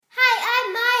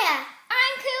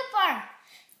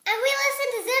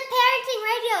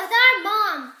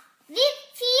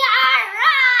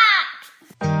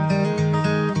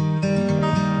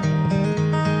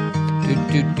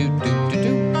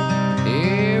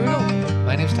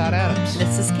My name's Todd Adams.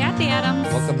 This is Cathy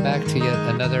Adams. Welcome back to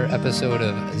yet another episode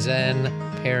of Zen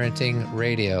Parenting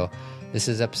Radio. This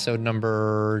is episode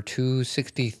number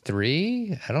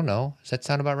 263. I don't know. Does that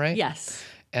sound about right? Yes.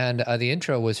 And the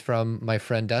intro was from my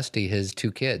friend Dusty, his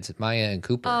two kids, Maya and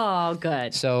Cooper. Oh,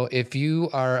 good. So if you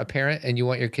are a parent and you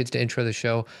want your kids to intro the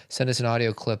show, send us an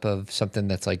audio clip of something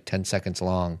that's like 10 seconds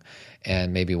long,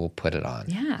 and maybe we'll put it on.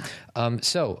 Yeah.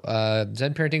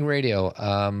 Zen Parenting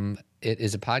Radio, it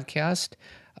is a podcast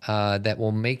that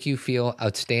will make you feel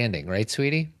outstanding, right,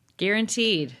 sweetie?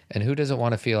 Guaranteed. And who doesn't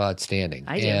want to feel outstanding?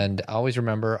 I do. And always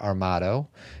remember our motto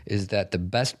is that the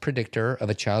best predictor of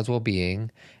a child's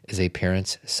well-being is a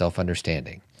parent's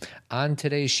self-understanding. On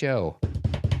today's show,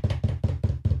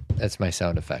 that's my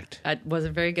sound effect. That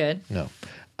wasn't very good. No.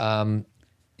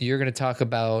 You're going to talk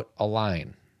about a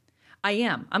line. I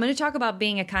am. I'm going to talk about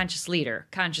being a conscious leader,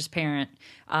 conscious parent,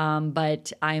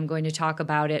 but I am going to talk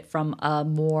about it from a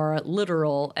more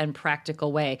literal and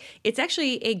practical way. It's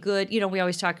actually a good, we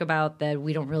always talk about that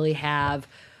we don't really have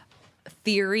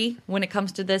theory when it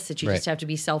comes to this, that you just have to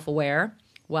be self-aware.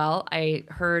 Well, I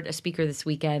heard a speaker this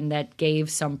weekend that gave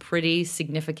some pretty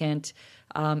significant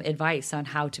advice on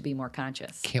how to be more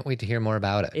conscious. Can't wait to hear more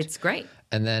about it. It's great.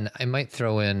 And then I might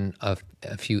throw in a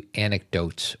few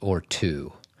anecdotes or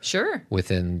two. Sure.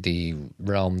 Within the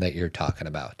realm that you're talking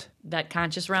about. That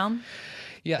conscious realm?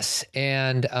 Yes.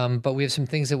 And, but we have some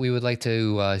things that we would like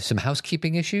to, some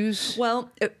housekeeping issues. Well,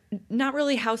 not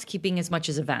really housekeeping as much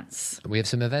as events. We have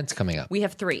some events coming up. We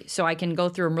have 3, so I can go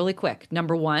through them really quick.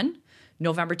 Number 1,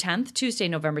 November 10th, Tuesday,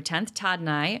 November 10th, Todd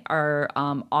and I are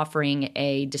offering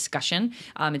a discussion.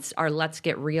 It's our Let's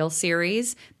Get Real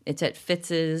series. It's at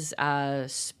Fitz's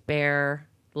Spare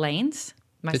Lanes.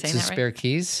 Am I saying that right? Spare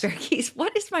Keys? Spare Keys.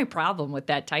 What is my problem with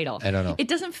that title? I don't know. It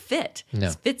doesn't fit. No.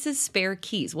 Fitz's Spare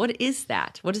Keys. What is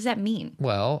that? What does that mean?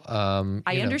 Well,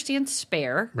 I understand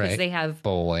spare because they have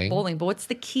bowling, but what's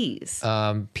the keys?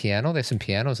 Piano. There's some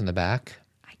pianos in the back.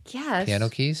 I guess. Piano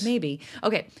keys? Maybe.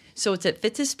 Okay. So it's at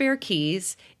Fitz's Spare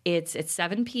Keys. It's at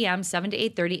 7 p.m., 7 to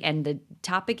 8:30, and the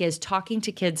topic is talking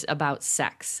to kids about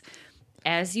sex.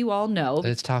 As you all know...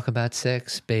 Let's talk about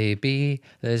sex, baby.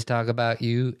 Let's talk about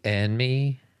you and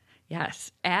me.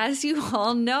 Yes. As you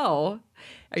all know...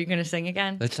 Are you going to sing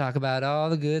again? Let's talk about all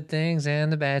the good things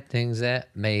and the bad things that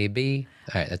may be.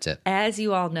 All right, that's it. As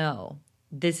you all know,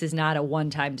 this is not a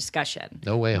one-time discussion.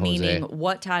 No way, Jose. Meaning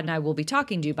what Todd and I will be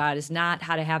talking to you about is not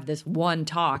how to have this one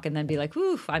talk and then be like,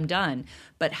 "Oof, I'm done,"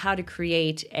 but how to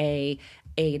create an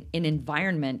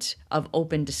environment of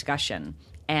open discussion.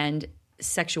 And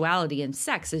sexuality and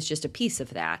sex is just a piece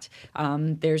of that.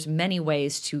 There's many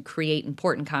ways to create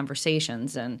important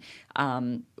conversations, and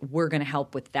we're going to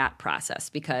help with that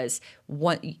process, because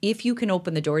if you can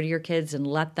open the door to your kids and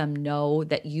let them know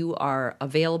that you are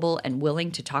available and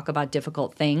willing to talk about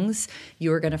difficult things,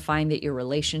 you're going to find that your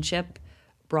relationship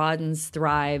broadens,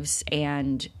 thrives,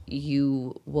 and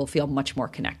you will feel much more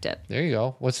connected. There you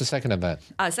go. What's the second event?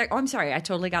 I'm sorry. I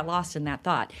totally got lost in that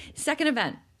thought. Second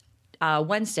event.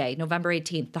 Wednesday, November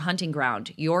 18th, The Hunting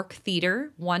Ground, York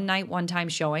Theater, one night, one time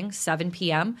showing, 7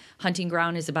 p.m. Hunting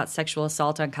Ground is about sexual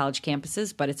assault on college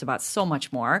campuses, but it's about so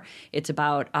much more. It's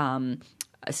about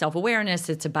self-awareness.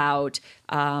 It's about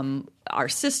our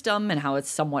system and how it's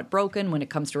somewhat broken when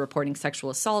it comes to reporting sexual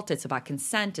assault. It's about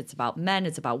consent. It's about men.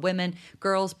 It's about women,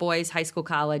 girls, boys, high school,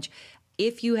 college.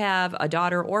 If you have a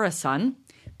daughter or a son,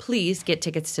 please get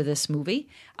tickets to this movie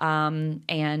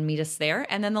and meet us there.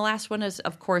 And then the last one is,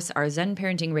 of course, our Zen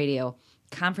Parenting Radio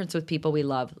conference with people we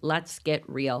love. Let's Get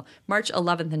Real. March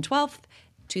 11th and 12th,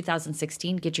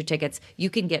 2016. Get your tickets.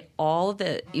 You can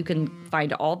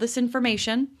find all this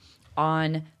information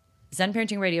on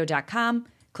zenparentingradio.com.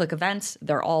 Click events.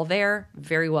 They're all there.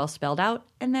 Very well spelled out.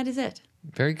 And that is it.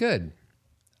 Very good.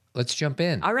 Let's jump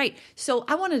in. All right. So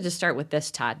I wanted to start with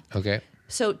this, Todd. Okay.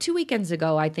 So 2 weekends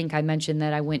ago, I think I mentioned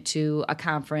that I went to a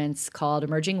conference called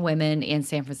Emerging Women in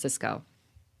San Francisco.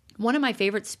 One of my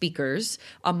favorite speakers,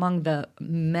 among the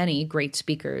many great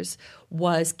speakers,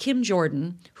 was Kim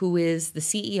Jordan, who is the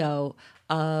CEO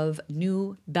of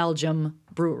New Belgium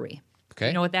Brewery. Okay.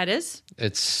 You know what that is?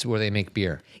 It's where they make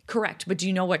beer. Correct. But do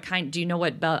you know what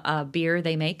beer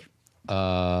they make? Blue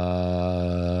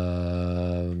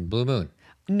Moon.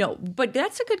 No, but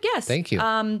that's a good guess. Thank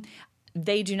you.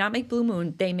 They do not make Blue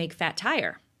Moon. They make Fat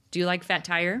Tire. Do you like Fat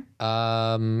Tire?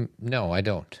 No, I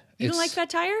don't. You don't like Fat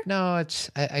Tire? No,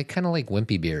 I kind of like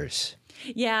wimpy beers.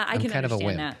 Yeah, I can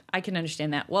understand that. I can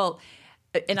understand that. Well,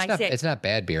 and it's not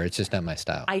bad beer. It's just not my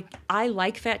style. I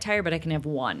like Fat Tire, but I can have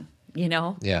one. You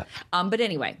know? Yeah. But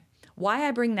anyway, why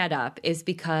I bring that up is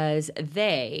because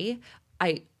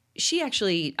she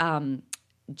actually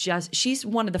she's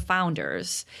one of the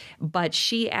founders, but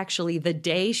she actually, the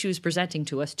day she was presenting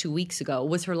to us 2 weeks ago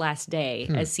was her last day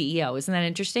as CEO. Isn't that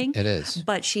interesting? It is.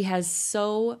 But she has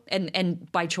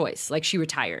and by choice, like she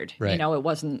retired. Right.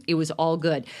 It was all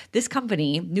good. This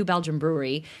company, New Belgium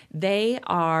Brewery, they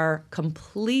are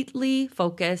completely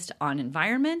focused on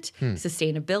environment,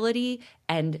 sustainability,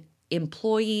 and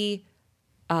employee,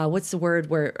 what's the word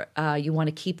where you want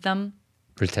to keep them?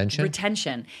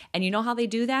 Retention. And you know how they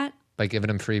do that? By giving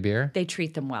them free beer? They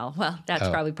treat them well. Well, that's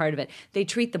probably part of it. They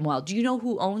treat them well. Do you know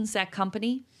who owns that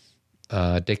company?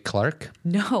 Dick Clark?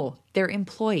 No, they're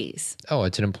employees. Oh,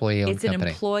 it's an employee-owned company. It's an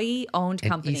employee-owned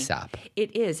company. ESOP.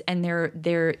 It is.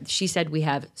 And she said, we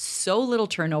have so little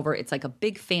turnover. It's like a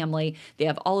big family. They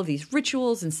have all of these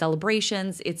rituals and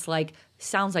celebrations. It's like,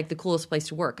 sounds like the coolest place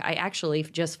to work. I actually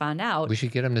just found out. We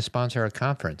should get them to sponsor a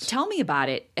conference. Tell me about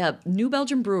it. New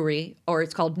Belgium Brewery, or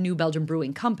it's called New Belgium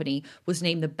Brewing Company, was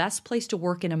named the best place to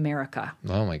work in America.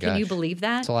 Oh, my gosh. Can you believe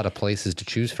that? That's a lot of places to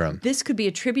choose from. This could be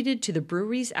attributed to the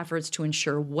brewery's efforts to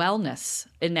ensure wellness,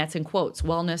 and that's in quotes,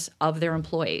 wellness of their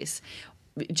employees.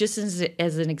 Just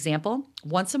as an example,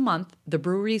 once a month, the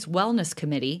brewery's wellness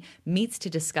committee meets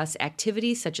to discuss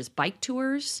activities such as bike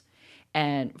tours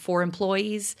and for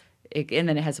employees. And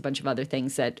then it has a bunch of other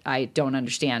things that I don't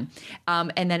understand.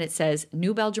 And then it says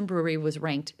New Belgium Brewery was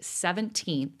ranked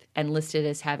 17th and listed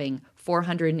as having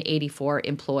 484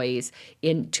 employees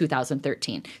in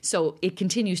 2013. So it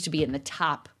continues to be in the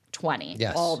top 20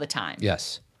 all the time.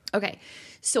 Yes. Okay.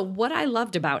 So what I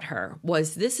loved about her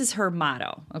was, this is her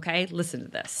motto. Okay. Listen to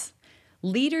this.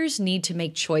 Leaders need to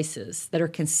make choices that are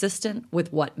consistent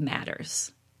with what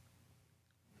matters.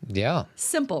 Yeah.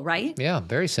 Simple, right? Yeah,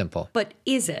 very simple. But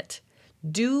is it?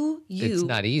 It's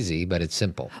not easy, but it's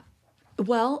simple.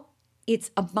 Well, it's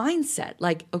a mindset.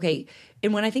 Like, okay,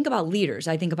 and when I think about leaders,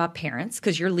 I think about parents,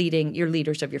 because you're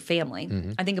leaders of your family.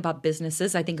 Mm-hmm. I think about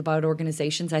businesses. I think about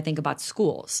organizations. I think about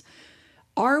schools.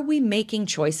 Are we making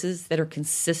choices that are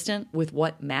consistent with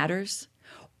what matters?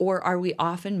 Or are we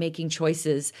often making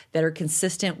choices that are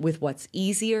consistent with what's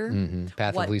easier? Mm-hmm.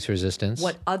 Path of least resistance.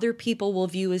 What other people will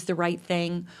view as the right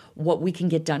thing, what we can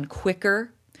get done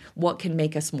quicker, what can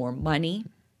make us more money.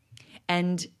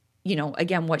 And,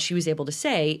 again, what she was able to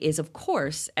say is, of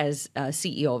course, as a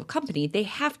CEO of a company, they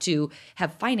have to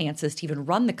have finances to even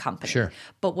run the company. Sure.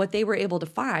 But what they were able to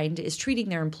find is treating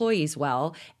their employees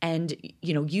well and,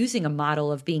 using a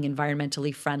model of being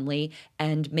environmentally friendly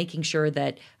and making sure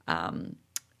that how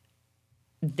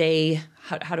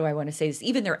do I want to say this?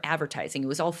 Even their advertising, it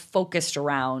was all focused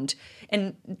around.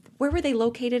 And where were they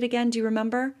located again? Do you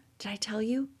remember? Did I tell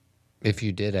you? If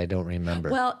you did, I don't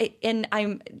remember. Well, and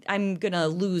I'm going to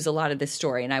lose a lot of this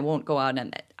story, and I won't go out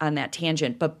on that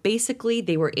tangent. But basically,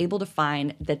 they were able to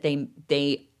find that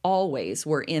they always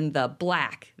were in the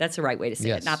black. That's the right way to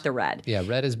say it, not the red. Yeah,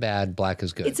 red is bad, black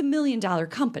is good. It's $1 million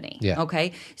company. Yeah.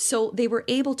 Okay. So they were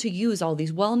able to use all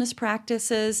these wellness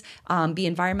practices, be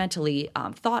environmentally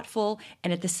thoughtful,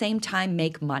 and at the same time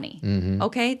make money. Mm-hmm.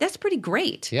 Okay. That's pretty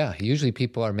great. Yeah. Usually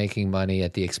people are making money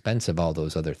at the expense of all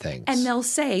those other things. And they'll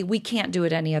say, we can't do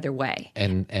it any other way.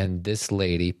 And this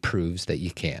lady proves that you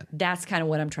can. That's kind of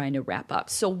what I'm trying to wrap up.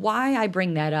 So why I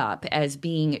bring that up as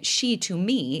being, she to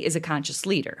me is a conscious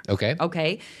leader.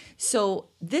 Okay. So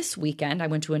this weekend I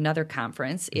went to another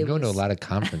conference. You're going to a lot of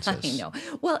conferences. I know.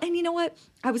 Well, and you know what?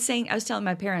 I was telling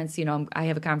my parents, I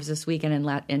have a conference this weekend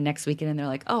and next weekend, and they're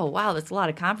like, oh, wow, that's a lot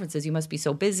of conferences. You must be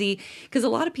so busy. Because a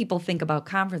lot of people think about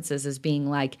conferences as being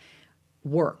like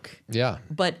work. Yeah.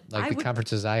 But the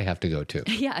conferences I have to go to.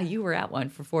 Yeah, you were at one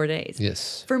for 4 days.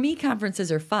 Yes. For me,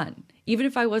 conferences are fun. Even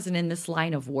if I wasn't in this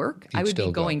line of work, I would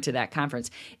be going to that conference.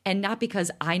 And not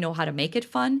because I know how to make it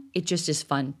fun, it just is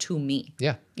fun to me.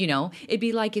 Yeah. It'd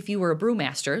be like if you were a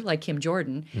brewmaster like Kim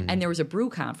Jordan and there was a brew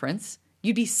conference,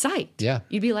 you'd be psyched. Yeah.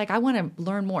 You'd be like, I want to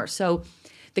learn more. So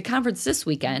the conference this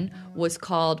weekend was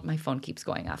called, my phone keeps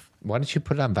going off. Why don't you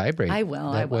put it on vibrate? I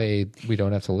will. That way we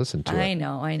don't have to listen to it. I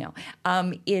know.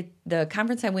 The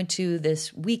conference I went to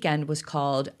this weekend was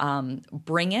called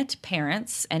Bring It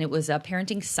Parents, and it was a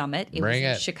parenting summit. It was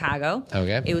in Chicago.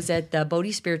 Okay. It was at the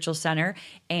Bodhi Spiritual Center,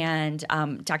 and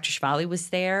Dr. Shvali was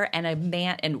there, and a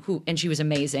man, and she was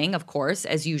amazing, of course,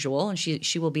 as usual, and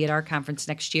she will be at our conference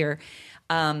next year.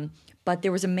 But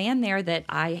there was a man there that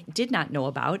I did not know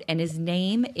about, and his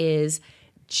name is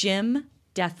Jim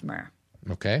Dethmer.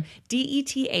 Okay.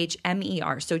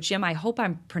 Dethmer. So, Jim, I hope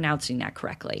I'm pronouncing that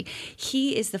correctly.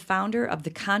 He is the founder of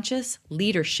the Conscious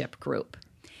Leadership Group.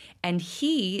 And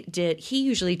he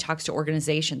usually talks to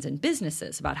organizations and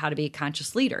businesses about how to be a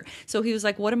conscious leader. So he was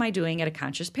like, what am I doing at a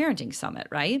conscious parenting summit,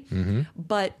 right? Mm-hmm.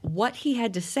 But what he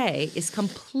had to say is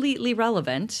completely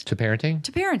relevant To parenting?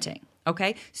 to parenting.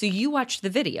 Okay. So you watched the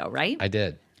video, right? I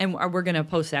did. And we're going to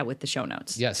post that with the show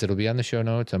notes. Yes, it'll be on the show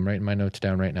notes. I'm writing my notes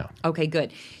down right now. Okay,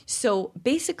 good. So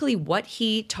basically what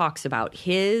he talks about,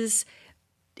 his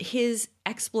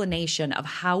explanation of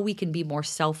how we can be more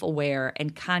self-aware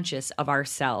and conscious of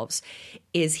ourselves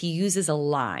is he uses a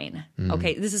line.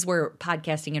 Okay, this is where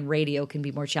podcasting and radio can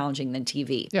be more challenging than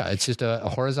TV. Yeah, it's just a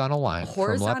horizontal line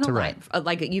from left to right.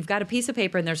 Like you've got a piece of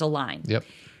paper and there's a line. Yep.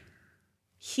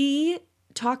 He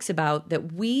talks about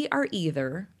that we are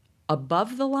either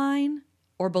above the line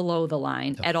or below the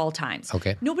line at all times.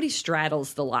 Okay. Nobody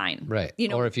straddles the line. Right. You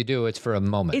know, or if you do, it's for a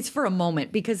moment. it's for a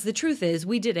moment, because the truth is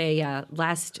we did a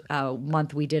last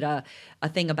month we did a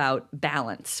thing about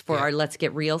balance for our Let's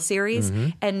Get Real series.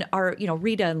 And our,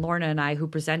 Rita and Lorna and I who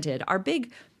presented, our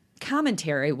big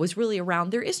commentary was really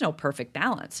around there is no perfect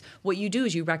balance. What you do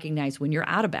is you recognize when you're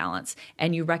out of balance,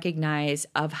 and you recognize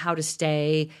of how to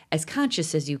stay as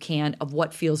conscious as you can of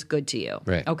what feels good to you.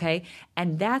 Right. Okay.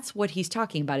 And that's what he's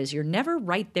talking about, is you're never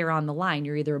right there on the line.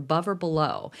 You're either above or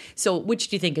below. So which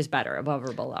do you think is better, above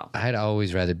or below? I'd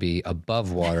always rather be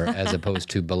above water as opposed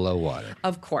to below water.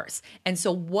 Of course. And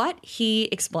so what he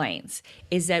explains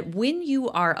is that when you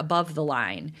are above the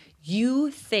line,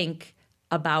 you think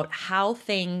about how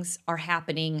things are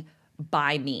happening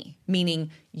by me,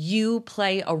 meaning you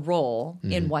play a role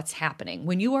in what's happening.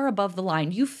 When you are above the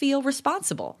line, you feel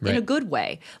responsible in a good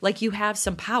way, like you have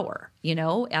some power,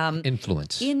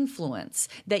 Influence. Influence,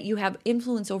 that you have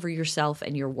influence over yourself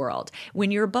and your world. When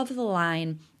you're above the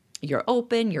line, you're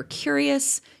open, you're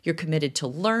curious, you're committed to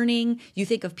learning. You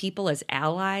think of people as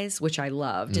allies, which I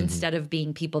loved, instead of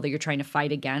being people that you're trying to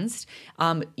fight against.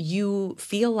 You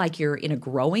feel like you're in a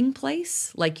growing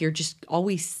place, like you're just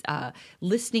always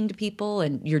listening to people,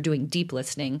 and you're doing deep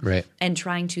listening, Right. and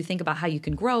trying to think about how you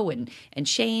can grow and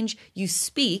change. You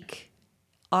speak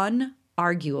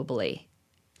unarguably.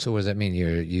 So what does that mean?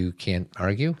 You can't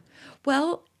argue?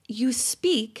 Well, you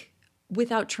speak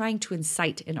without trying to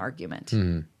incite an argument.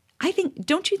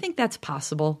 Don't you think that's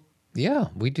possible? Yeah,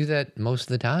 we do that most of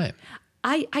the time.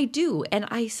 I do. And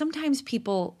sometimes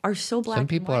people are so black Some and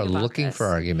people white are about looking this. for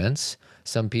arguments.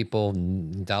 Some people,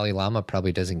 Dalai Lama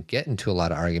probably doesn't get into a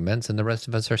lot of arguments, and the rest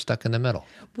of us are stuck in the middle.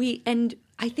 And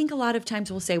I think a lot of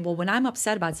times we'll say, well, when I'm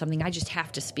upset about something, I just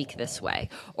have to speak this way.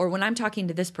 Or when I'm talking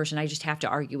to this person, I just have to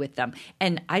argue with them.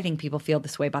 And I think people feel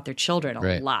this way about their children a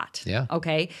Right. lot. Yeah.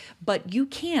 Okay. But you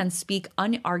can speak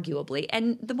unarguably.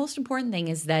 And the most important thing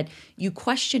is that you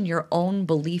question your own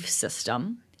belief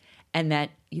system, and that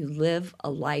you live a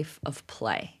life of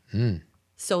play.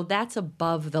 So that's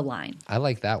above the line. I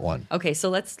like that one. Okay, so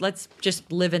let's just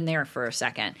live in there for a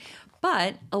second.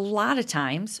 But a lot of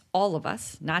times, all of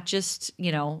us, not just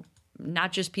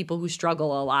people who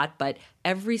struggle a lot, but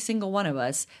every single one of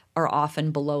us are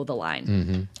often below the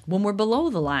line. When we're below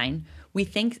the line, we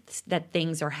think that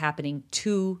things are happening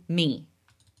to me.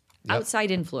 Yep. Outside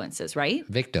influences, right?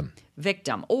 Victim.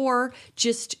 Or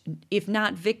just, if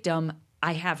not victim,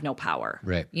 I have no power.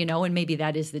 Right. And maybe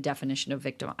that is the definition of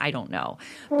victim. I don't know.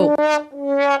 But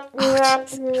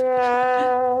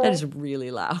that is really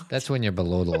loud. That's when you're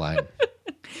below the line.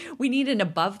 We need an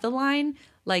above the line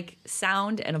like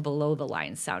sound and a below the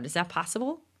line sound. Is that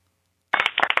possible?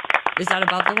 Is that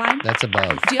above the line? That's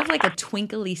above. Do you have like a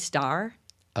twinkly star?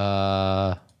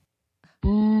 No.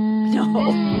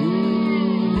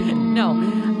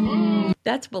 No.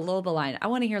 That's below the line. I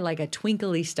want to hear like a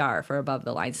twinkly star for above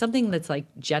the line. Something that's like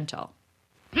gentle.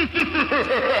 Is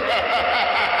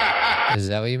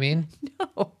that what you mean?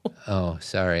 No. Oh,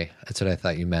 sorry. That's what I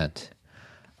thought you meant.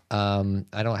 I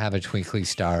don't have a twinkly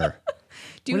star.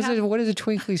 What does a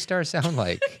twinkly star sound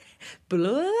like?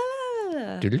 Blah.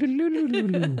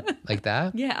 Like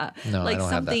that? Yeah. No, like I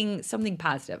don't have that. something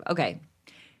positive. Okay.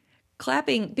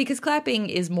 Clapping, because clapping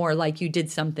is more like you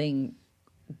did something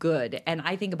good. And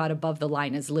I think about above the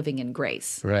line as living in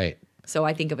grace. Right. So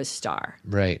I think of a star.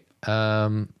 Right.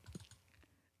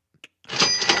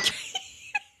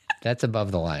 That's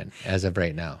above the line as of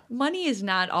right now. Money is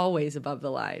not always above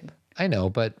the line. I know,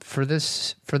 but for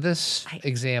this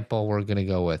example, we're going to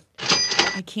go with.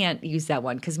 I can't use that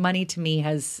one because money to me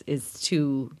is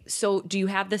too. So do you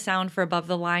have the sound for above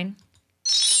the line?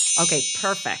 Okay,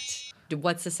 perfect.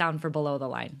 What's the sound for below the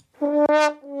line?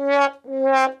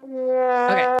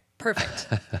 Okay, perfect.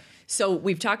 So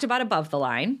we've talked about above the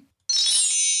line.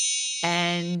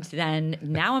 And then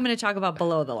now I'm going to talk about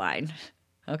below the line.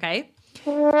 Okay?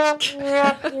 So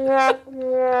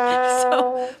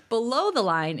below the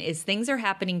line is things are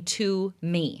happening to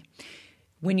me.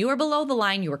 When you are below the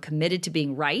line, you are committed to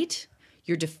being right,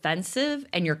 you're defensive,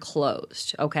 and you're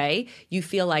closed, okay? You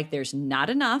feel like there's not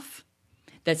enough,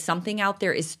 that something out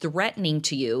there is threatening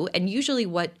to you. And usually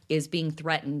what is being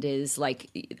threatened is like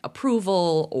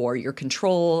approval or your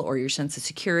control or your sense of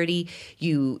security.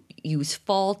 You use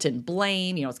fault and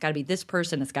blame. You know, it's got to be this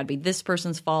person. It's got to be this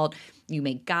person's fault. You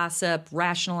may gossip,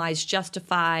 rationalize,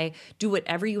 justify, do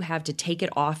whatever you have to take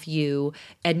it off you.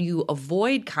 And you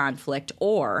avoid conflict,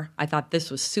 or, I thought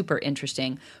this was super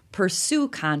interesting, pursue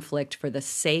conflict for the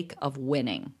sake of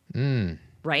winning.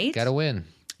 Right? Gotta win.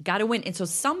 Got to win. And so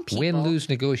some people... Win-lose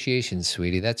negotiations,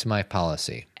 sweetie. That's my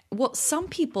policy. Well, some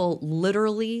people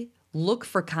literally look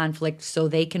for conflict so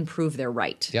they can prove they're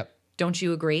right. Yep. Don't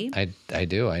you agree? I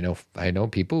do. I know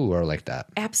people who are like that.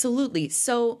 Absolutely.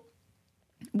 So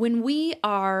when we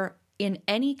are in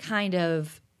any kind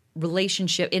of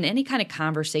relationship, in any kind of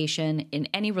conversation, in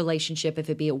any relationship, if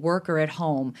it be at work or at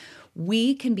home,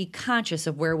 we can be conscious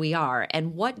of where we are.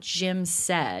 And what Jim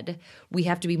said we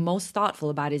have to be most thoughtful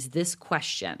about is this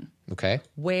question. Okay.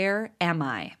 Where am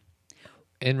I?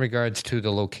 In regards to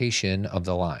the location of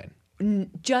the line.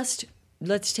 Just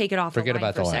let's take it off Forget the line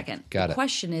about for the a line. second. Got the it.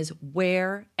 question is,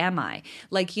 where am I?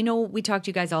 Like, you know, we talked to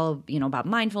you guys all, you know, about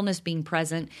mindfulness, being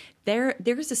present.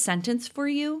 There's a sentence for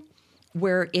you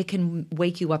where it can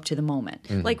wake you up to the moment.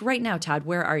 Like right now, Todd,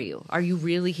 where are you? Are you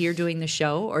really here doing the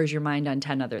show, or is your mind on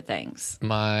 10 other things?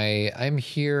 I'm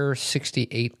here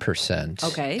 68%.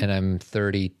 Okay. And I'm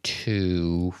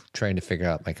 32 trying to figure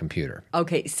out my computer.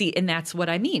 Okay, see, and that's what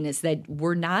I mean, is that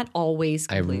we're not always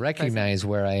I completely recognize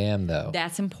where I am, though.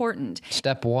 That's important.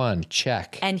 Step one,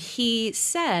 check. And Jim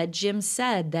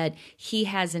said that he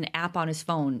has an app on his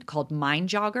phone called Mind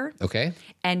Jogger. Okay.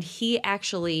 And he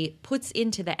actually puts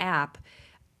into the app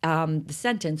the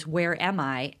sentence, where am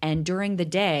I? And during the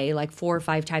day, like 4 or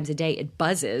 5 times a day, it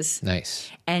buzzes. Nice.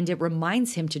 And it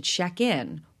reminds him to check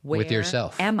in. Where With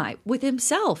yourself. am I? With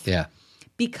himself. Yeah.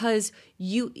 Because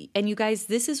you guys,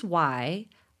 this is why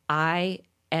I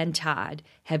and Todd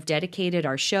have dedicated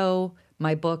our show,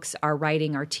 my books, our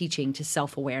writing, our teaching to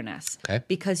self-awareness. Okay.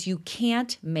 Because you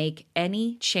can't make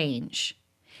any change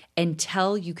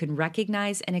until you can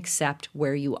recognize and accept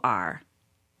where you are.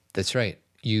 That's right.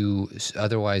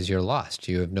 Otherwise you're lost.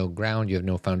 You have no ground. You have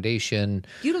no foundation.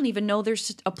 You don't even know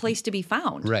there's a place to be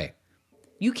found. Right.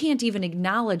 You can't even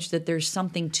acknowledge that there's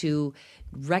something to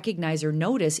recognize or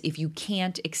notice if you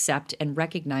can't accept and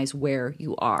recognize where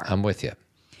you are. I'm with you.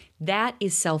 That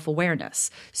is self-awareness.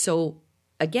 So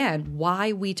again,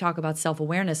 why we talk about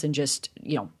self-awareness and just,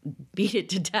 you know, beat it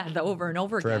to death over and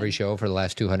over For again. every show, for the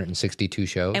last 262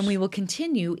 shows. And we will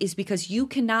continue is because you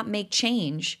cannot make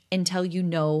change until you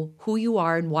know who you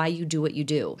are and why you do what you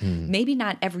do. Maybe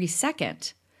not every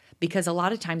second, because a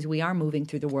lot of times we are moving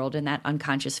through the world in that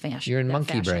unconscious fashion. You're in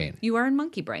monkey brain. You are in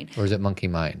monkey brain. Or is it monkey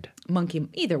mind? Monkey,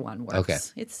 either one works. Okay.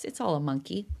 It's all a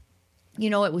monkey. You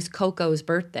know, it was Coco's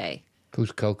birthday.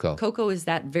 Who's Coco? Coco is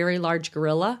that very large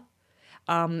gorilla.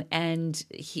 And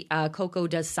Coco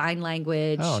does sign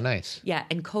language. Oh, nice. Yeah,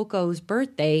 and Coco's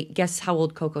birthday, guess how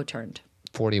old Coco turned?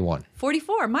 41.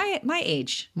 44, my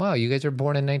age. Wow, you guys were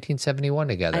born in 1971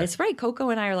 together. That's right. Coco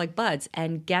and I are like buds.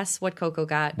 And guess what Coco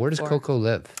got? Where does Coco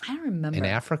live? I don't remember. In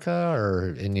Africa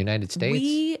or in the United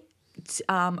States?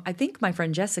 I think my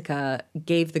friend Jessica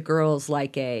gave the girls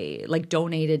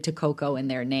donated to Coco in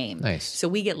their name. Nice. So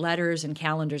we get letters and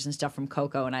calendars and stuff from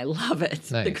Coco, and I love it.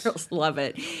 Nice. The girls love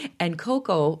it. And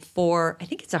Coco, I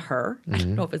think it's a her. I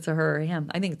don't know if it's a her or a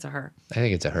him. I think it's a her. I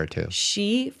think it's a her too.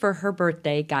 She, for her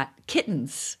birthday, got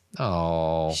kittens.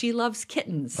 Oh. She loves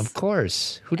kittens. Of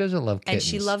course. Who doesn't love kittens? And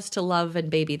she loves to love and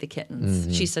baby the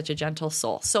kittens. She's such a gentle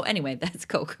soul. So anyway, that's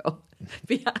Coco.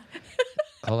 Yeah.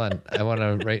 Hold on. I want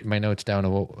to write my notes down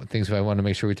of things I want to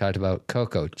make sure we talked about.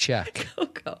 Coco, check.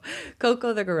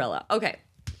 Coco the gorilla. Okay.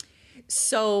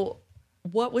 So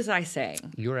what was I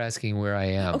saying? You were asking where I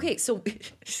am. Okay, so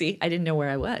see, I didn't know where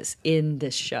I was in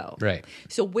this show. Right.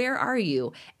 So where are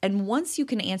you? And once you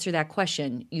can answer that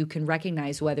question, you can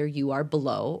recognize whether you are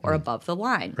below or above the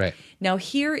line. Right. Now,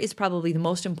 here is probably the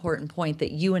most important point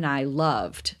that you and I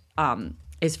loved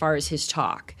as far as his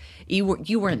talk.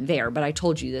 You weren't there, but I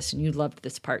told you this, and you loved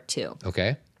this part too.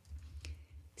 Okay.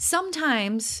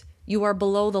 Sometimes you are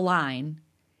below the line,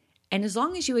 and as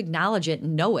long as you acknowledge it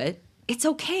and know it, it's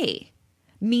okay.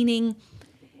 Meaning,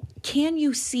 can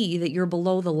you see that you're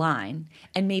below the line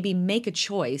and maybe make a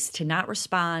choice to not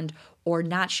respond or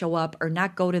not show up or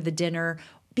not go to the dinner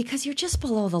because you're just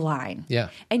below the line. Yeah.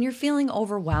 And you're feeling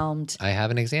overwhelmed. I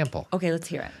have an example. Okay, let's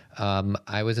hear it.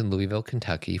 I was in Louisville,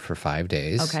 Kentucky for 5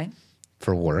 days Okay.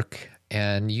 for work.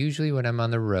 And usually when I'm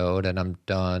on the road and I'm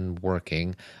done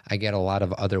working, I get a lot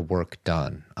of other work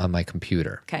done on my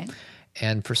computer. Okay.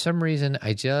 And for some reason,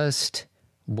 I just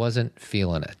wasn't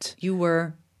feeling it. You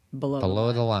were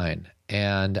below The line.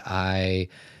 And I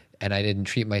didn't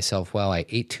treat myself well. I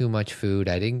ate too much food.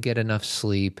 I didn't get enough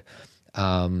sleep.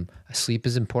 Sleep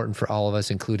is important for all of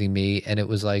us, including me. And it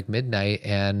was like midnight,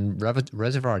 and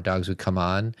Reservoir Dogs would come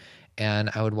on, and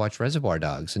I would watch Reservoir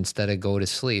Dogs instead of go to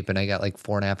sleep. And I got like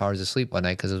 4.5 hours of sleep one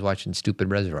night because I was watching stupid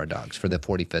Reservoir Dogs for the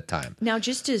 45th time. Now,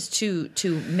 just as to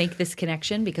make this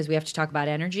connection, because we have to talk about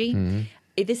energy,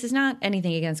 this is not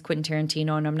anything against Quentin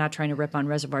Tarantino, and I'm not trying to rip on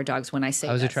Reservoir Dogs when I say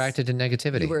I was this. attracted to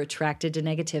negativity. You were attracted to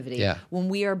negativity. Yeah. When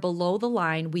we are below the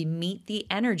line, we meet the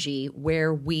energy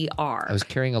where we are. I was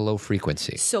carrying a low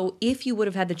frequency. So if you would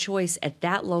have had the choice at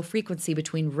that low frequency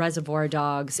between Reservoir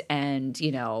Dogs and,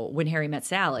 When Harry Met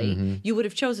Sally, you would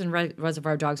have chosen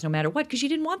Reservoir Dogs no matter what, because you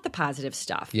didn't want the positive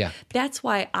stuff. Yeah. That's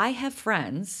why I have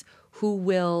friends who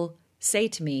will say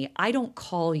to me, I don't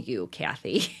call you,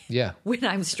 Cathy, Yeah. when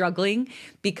I'm struggling,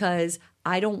 because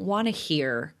I don't want to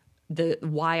hear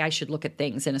why I should look at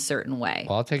things in a certain way.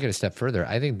 Well, I'll take it a step further.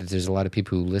 I think that there's a lot of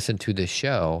people who listen to this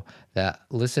show that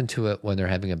listen to it when they're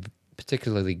having a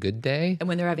particularly good day. And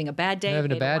when they're having a bad day,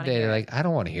 Having a bad day, they're like, I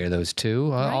don't want to hear those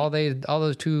two. Right. All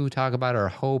those two talk about are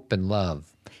hope and love.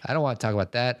 I don't want to talk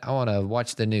about that. I want to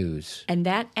watch the news. And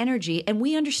that energy, and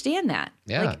we understand that.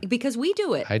 Yeah. Because we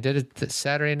do it. I did it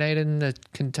Saturday night in the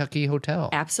Kentucky hotel.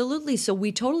 Absolutely. So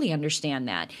we totally understand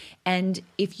that. And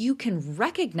if you can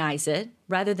recognize it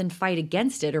rather than fight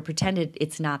against it or pretend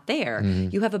it's not there,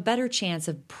 you have a better chance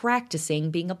of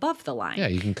practicing being above the line. Yeah,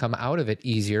 you can come out of it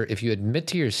easier if you admit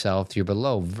to yourself you're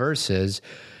below versus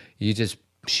you just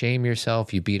shame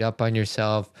yourself, you beat up on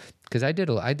yourself. Because I did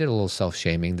a little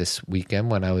self-shaming this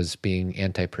weekend when I was being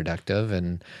anti-productive.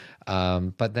 And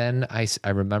but then I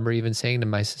remember even saying to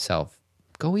myself,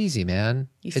 go easy, man.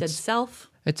 You said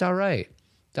self? It's all right.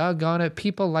 Doggone it.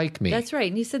 People like me. That's right.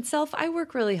 And you said self, I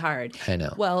work really hard. I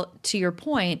know. Well, to your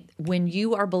point, when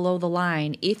you are below the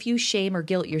line, if you shame or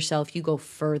guilt yourself, you go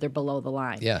further below the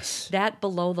line. Yes. That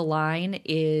below the line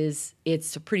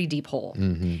it's a pretty deep hole.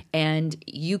 And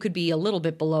you could be a little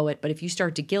bit below it, but if you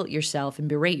start to guilt yourself and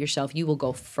berate yourself, you will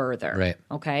go further. Right.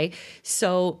 Okay?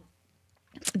 So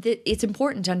it's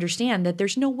important to understand that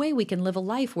there's no way we can live a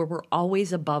life where we're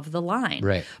always above the line.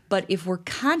 Right. But if we're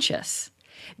conscious,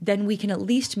 then we can at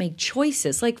least make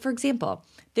choices. Like, for example,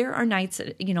 there are nights,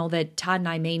 that Todd and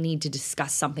I may need to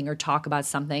discuss something or talk about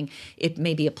something. It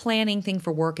may be a planning thing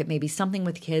for work. It may be something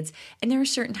with kids. And there are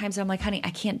certain times I'm like, honey,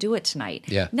 I can't do it tonight.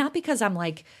 Yeah. Not because I'm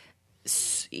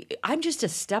just a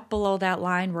step below that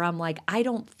line where I'm like, I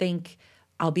don't think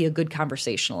I'll be a good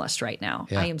conversationalist right now.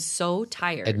 Yeah. I am so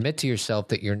tired. Admit to yourself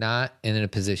that you're not in a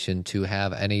position to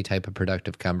have any type of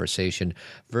productive conversation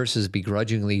versus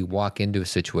begrudgingly walk into a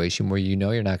situation where you know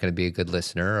you're not going to be a good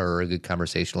listener or a good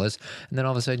conversationalist. And then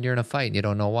all of a sudden you're in a fight and you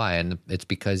don't know why. And it's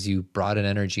because you brought an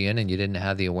energy in and you didn't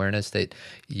have the awareness that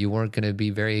you weren't going to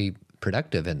be very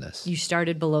productive in this. You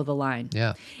started below the line.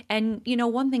 Yeah. And,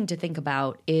 one thing to think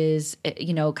about is,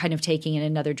 kind of taking in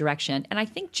another direction. And I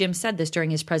think Jim said this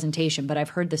during his presentation, but I've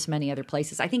heard this many other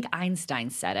places. I think Einstein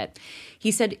said it.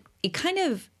 He said it kind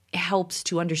of helps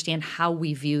to understand how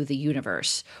we view the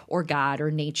universe or God or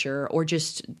nature or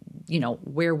just,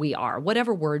 where we are,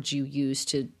 whatever words you use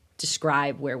to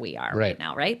describe where we are right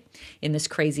now, right? In this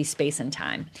crazy space and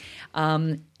time,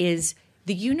 is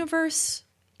the universe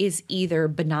is either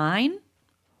benign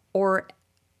or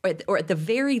at the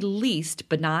very least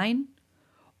benign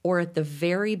or at the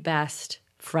very best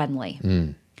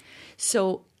friendly.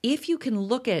 So if you can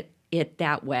look at it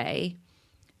that way,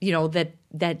 that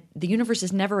the universe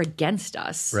is never against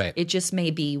us. Right. It just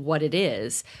may be what it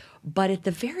is. But at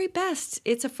the very best,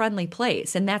 it's a friendly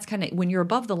place. And that's kind of, when you're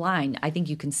above the line, I think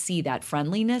you can see that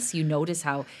friendliness. You notice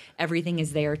how everything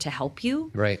is there to help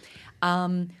you. Right.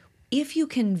 If you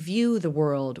can view the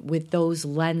world with those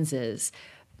lenses,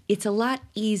 it's a lot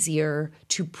easier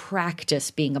to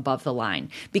practice being above the line.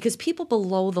 Because people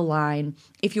below the line,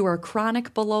 if you are a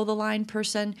chronic below the line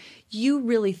person, you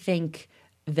really think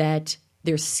that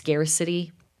there's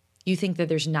scarcity. You think that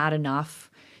there's not enough.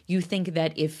 You think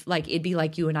that it'd be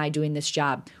like you and I doing this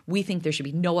job. We think there should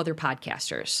be no other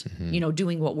podcasters,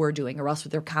 doing what we're doing, or else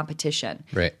with their competition.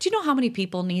 Right. Do you know how many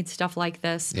people need stuff like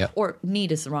this? Yep. Or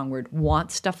need is the wrong word,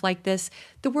 want stuff like this?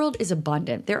 The world is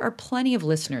abundant. There are plenty of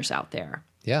listeners out there.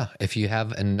 Yeah, if you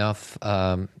have enough,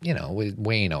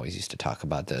 Wayne always used to talk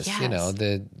about this. Yes. You know,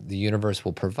 the universe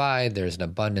will provide. There's an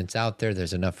abundance out there.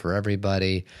 There's enough for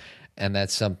everybody. And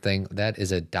that's something that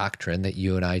is a doctrine that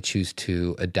you and I choose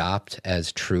to adopt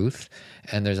as truth.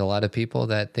 And there's a lot of people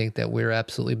that think that we're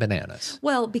absolutely bananas.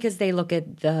 Well, because they look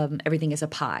at everything as a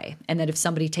pie, and that if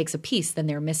somebody takes a piece, then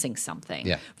they're missing something.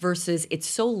 Yeah. Versus it's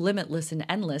so limitless and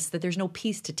endless that there's no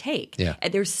piece to take. Yeah.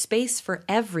 And there's space for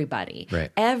everybody. Right.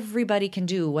 Everybody can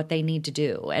do what they need to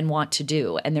do and want to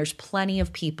do. And there's plenty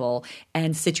of people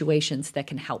and situations that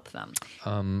can help them.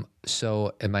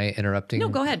 So am I interrupting? No,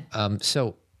 go ahead.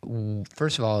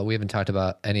 First of all, we haven't talked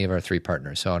about any of our three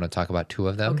partners, so I want to talk about two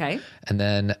of them. Okay. And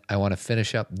then I want to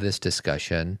finish up this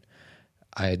discussion.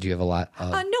 Do you have a lot?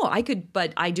 No, I could,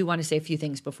 but I do want to say a few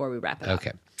things before we wrap it up.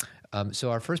 Okay.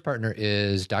 So our first partner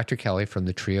is Dr. Kelly from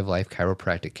the Tree of Life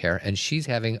Chiropractic Care, and she's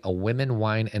having a Women,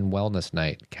 Wine, and Wellness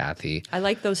Night, Cathy. I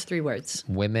like those three words.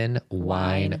 Women,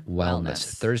 Wine,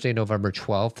 Wellness. Thursday, November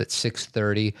 12th at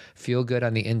 6:30. Feel good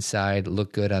on the inside,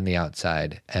 look good on the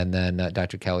outside. And then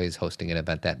Dr. Kelly is hosting an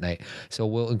event that night. So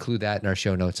we'll include that in our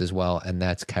show notes as well, and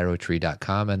that's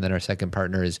chirotree.com. And then our second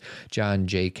partner is John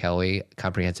J. Kelly,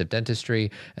 Comprehensive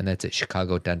Dentistry, and that's at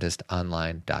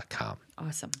chicagodentistonline.com.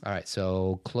 Awesome. All right,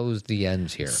 so close the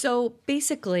ends here. So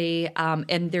basically,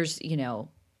 and there's,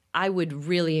 I would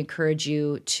really encourage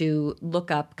you to look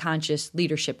up Conscious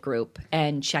Leadership Group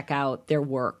and check out their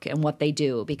work and what they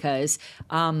do, because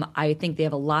I think they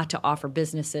have a lot to offer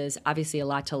businesses, obviously a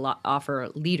lot to offer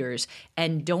leaders.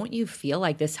 And don't you feel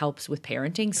like this helps with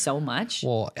parenting so much?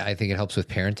 Well, I think it helps with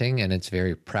parenting, and it's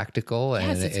very practical, Yes,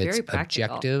 and it's very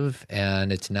practical. Objective,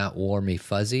 and it's not warmy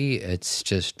fuzzy. It's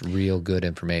just real good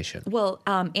information. Well,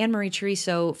 Anne-Marie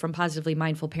Chorizo from Positively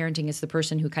Mindful Parenting is the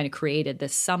person who kind of created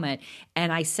this summit.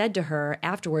 And I said to her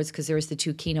afterwards, because there was the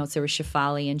two keynotes, there was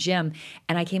Shefali and Jim,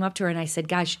 and I came up to her and I said,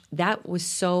 gosh, that was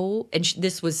so, and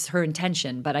this was her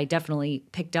intention, but I definitely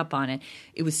picked up on it.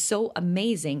 It was so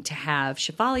amazing to have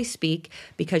Shefali speak,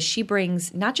 because she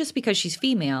brings, not just because she's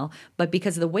female, but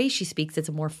because of the way she speaks, it's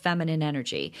a more feminine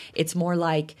energy. It's more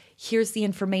like, here's the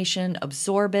information,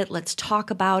 absorb it, let's talk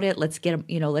about it, let's get,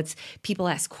 let's people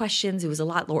ask questions. It was a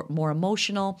lot more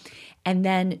emotional. And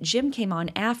then Jim came on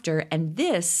after, and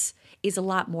this is a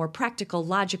lot more practical,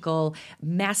 logical,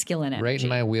 masculine energy. Right in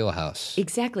my wheelhouse.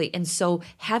 Exactly. And so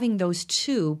having those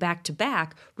two back to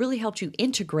back really helped you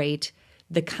integrate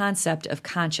the concept of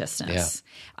consciousness.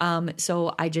 Yeah.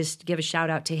 So I just give a shout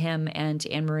out to him and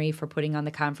to Anne-Marie for putting on the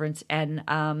conference. And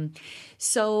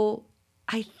so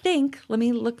I think, let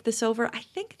me look this over. I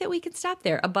think that we can stop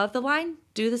there. Above the line,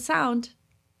 do the sound.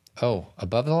 Oh,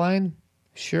 above the line?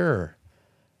 Sure.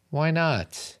 Why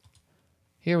not?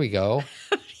 Here we go.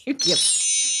 Yep.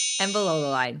 And below the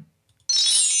line.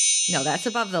 No, that's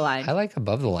above the line. I like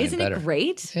above the line Isn't better. It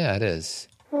great? Yeah, it is.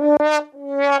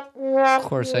 Of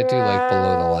course, I do like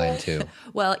below the line, too.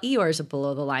 Well, Eeyore's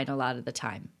below the line a lot of the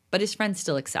time, but his friends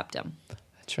still accept him.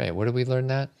 That's right. Where did we learn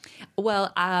that?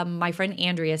 Well, my friend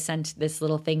Andrea sent this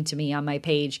little thing to me on my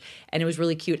page, and it was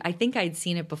really cute. I think I'd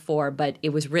seen it before, but it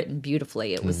was written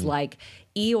beautifully. It was like,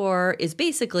 Eeyore is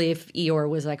basically, if Eeyore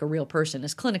was like a real person,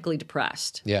 is clinically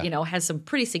depressed. Yeah. Has some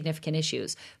pretty significant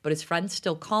issues, but his friends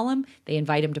still call him. They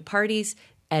invite him to parties,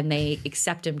 and they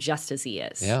accept him just as he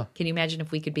is. Yeah. Can you imagine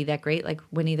if we could be that great, like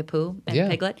Winnie the Pooh and Yeah.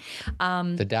 Piglet?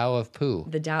 The Tao of Pooh.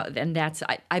 The Tao, and that's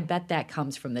I bet that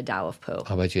comes from the Tao of Pooh.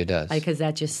 I'll bet you it does. Because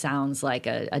that just sounds like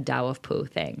a Tao of Pooh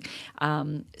thing.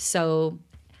 So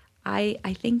I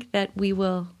think that we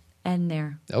will end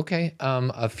there. Okay.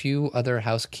 A few other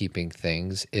housekeeping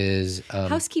things is...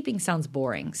 Housekeeping sounds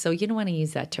boring, so you don't want to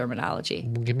use that terminology.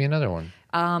 give me another one.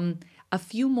 A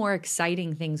few more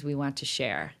exciting things we want to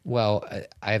share. Well,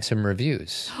 I have some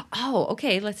reviews. Oh,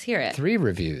 okay. Let's hear it. 3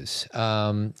 reviews.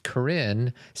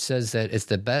 Corinne says that it's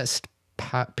the best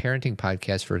parenting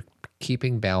podcast for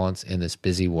keeping balance in this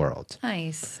busy world.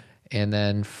 Nice. And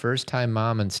then first-time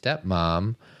mom and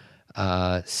stepmom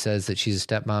says that she's a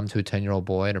stepmom to a 10-year-old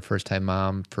boy and a first-time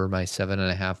mom for my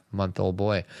 7.5-month-old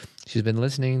boy. She's been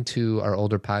listening to our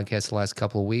older podcasts the last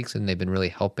couple of weeks, and they've been really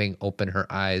helping open her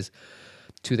eyes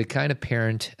to the kind of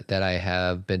parent that I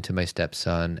have been to my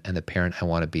stepson and the parent I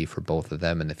want to be for both of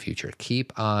them in the future.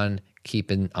 Keep on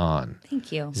keeping on.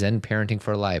 Thank you. Zen parenting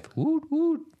for life. Woot,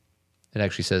 woot. It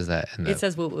actually says that. It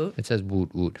says woot, woot. It says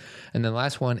woot, woot. And the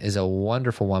last one is a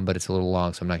wonderful one, but it's a little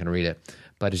long, so I'm not going to read it.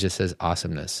 But it just says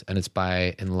awesomeness. And it's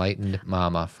by Enlightened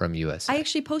Mama from USA. I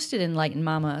actually posted Enlightened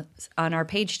Mama on our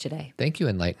page today. Thank you,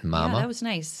 Enlightened Mama. Yeah, that was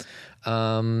nice.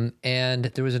 And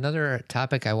there was another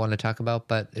topic I want to talk about,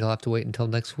 but it'll have to wait until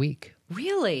next week.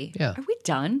 Really? Yeah. Are we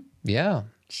done? Yeah.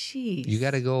 Jeez. You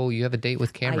got to go. You have a date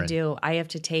with Cameron. I do. I have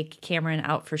to take Cameron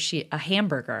out for a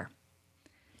hamburger.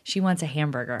 She wants a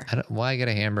hamburger. Why get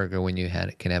a hamburger when you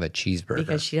can have a cheeseburger?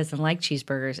 Because she doesn't like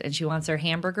cheeseburgers, and she wants her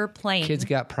hamburger plain. Kids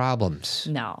got problems.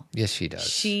 No. Yes, she does.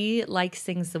 She likes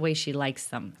things the way she likes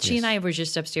them. She and I were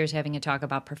just upstairs having a talk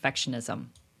about perfectionism.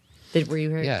 Were you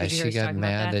here? Yeah, she got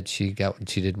mad that she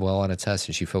did well on a test,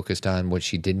 and she focused on what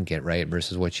she didn't get right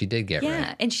versus what she did get right.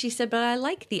 Yeah, and she said, but I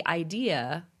like the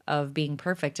idea of being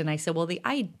perfect. And I said, well, the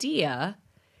idea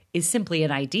is simply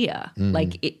an idea.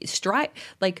 Like,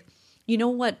 you know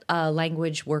what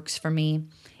language works for me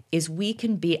is we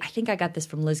can be, I think I got this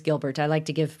from Liz Gilbert. I like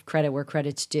to give credit where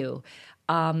credit's due.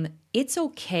 It's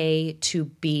okay to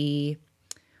be,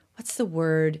 what's the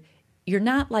word? You're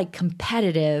not like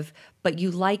competitive, but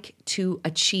you like to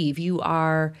achieve. You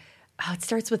are, it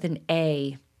starts with an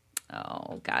A.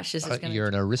 Oh gosh, this is going to... You're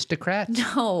an aristocrat?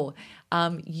 No.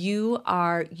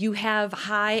 You have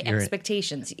high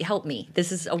expectations. Help me.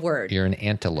 This is a word. You're an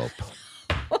antelope.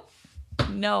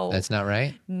 No. That's not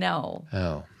right? No.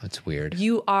 Oh, that's weird. Okay.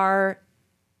 You are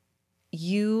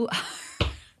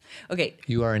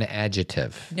an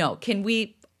adjective. No. Can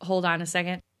we hold on a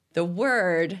second? The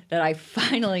word that I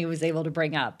finally was able to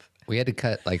bring up. We had to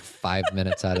cut like 5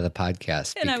 minutes out of the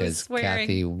podcast And because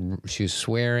Cathy, she was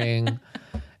swearing.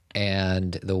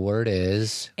 And the word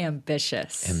is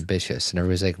ambitious. Ambitious. And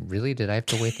everybody's like, really? Did I have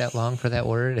to wait that long for that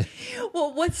word?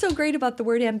 Well, what's so great about the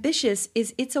word ambitious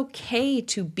is it's okay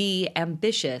to be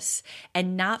ambitious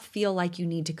and not feel like you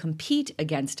need to compete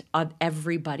against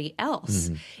everybody else.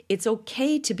 Mm-hmm. It's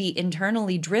okay to be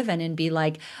internally driven and be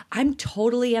like, I'm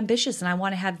totally ambitious and I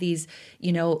want to have these,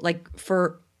 like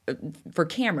for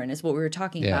Cameron is what we were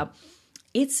talking about.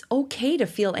 It's okay to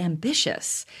feel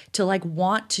ambitious, to like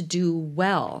want to do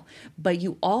well, but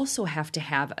you also have to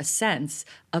have a sense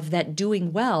of that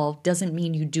doing well doesn't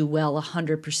mean you do well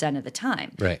 100% of the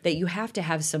time. Right. That you have to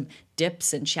have some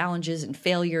dips and challenges and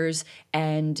failures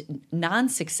and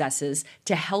non-successes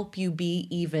to help you be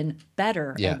even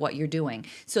better at what you're doing.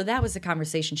 So that was the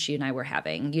conversation she and I were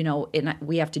having, and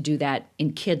we have to do that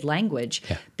in kid language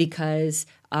because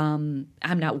I'm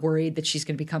not worried that she's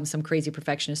going to become some crazy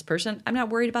perfectionist person. I'm not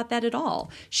worried about that at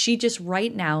all. She just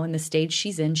right now in the stage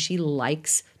she's in, she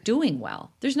likes doing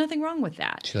well. There's nothing wrong with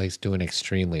that. She likes doing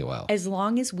extremely well. As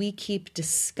long as we keep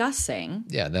discussing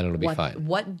then it'll be fine.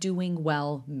 What doing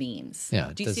well means.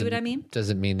 Yeah. Do you see what I mean?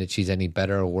 Doesn't mean that she's any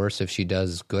better or worse if she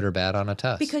does good or bad on a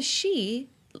test. Because she,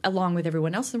 along with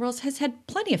everyone else in the world, has had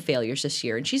plenty of failures this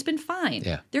year, and she's been fine.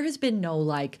 Yeah. There has been no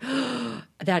like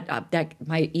that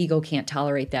my ego can't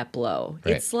tolerate that blow.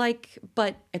 Right. It's like,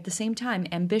 but at the same time,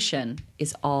 ambition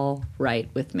is all right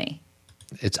with me.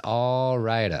 It's all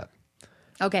right up.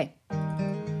 Okay.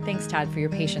 Thanks, Todd, for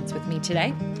your patience with me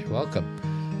today. You're welcome.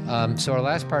 So our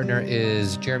last partner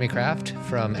is Jeremy Kraft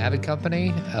from Avid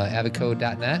Company,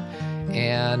 avidco.net.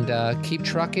 And keep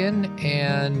trucking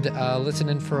and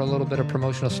listening for a little bit of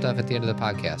promotional stuff at the end of the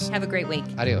podcast. Have a great week.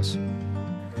 Adios.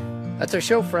 That's our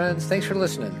show, friends. Thanks for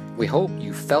listening. We hope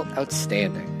you felt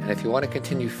outstanding. And if you want to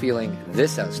continue feeling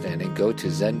this outstanding, go to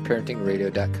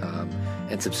zenparentingradio.com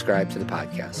and subscribe to the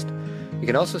podcast. You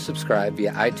can also subscribe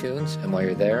via iTunes, and while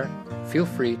you're there, feel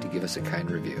free to give us a kind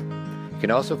review. You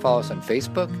can also follow us on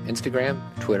Facebook, Instagram,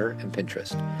 Twitter, and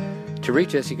Pinterest. To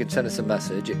reach us, you can send us a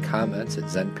message at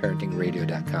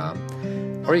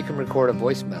comments@zenparentingradio.com, or you can record a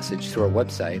voice message through our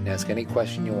website and ask any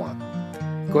question you want.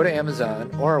 Go to Amazon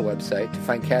or our website to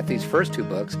find Cathy's first 2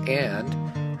 books and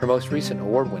her most recent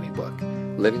award-winning book,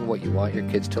 Living What You Want Your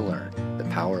Kids to Learn, The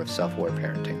Power of Self-Aware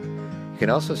Parenting. You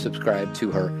can also subscribe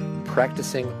to her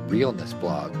Practicing Realness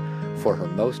blog for her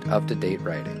most up-to-date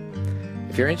writing.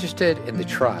 If you're interested in The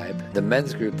Tribe, the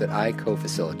men's group that I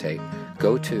co-facilitate,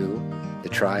 go to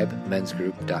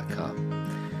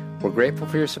thetribemensgroup.com. We're grateful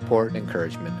for your support and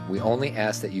encouragement. We only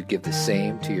ask that you give the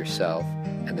same to yourself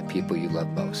and the people you love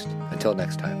most. Until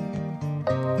next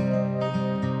time.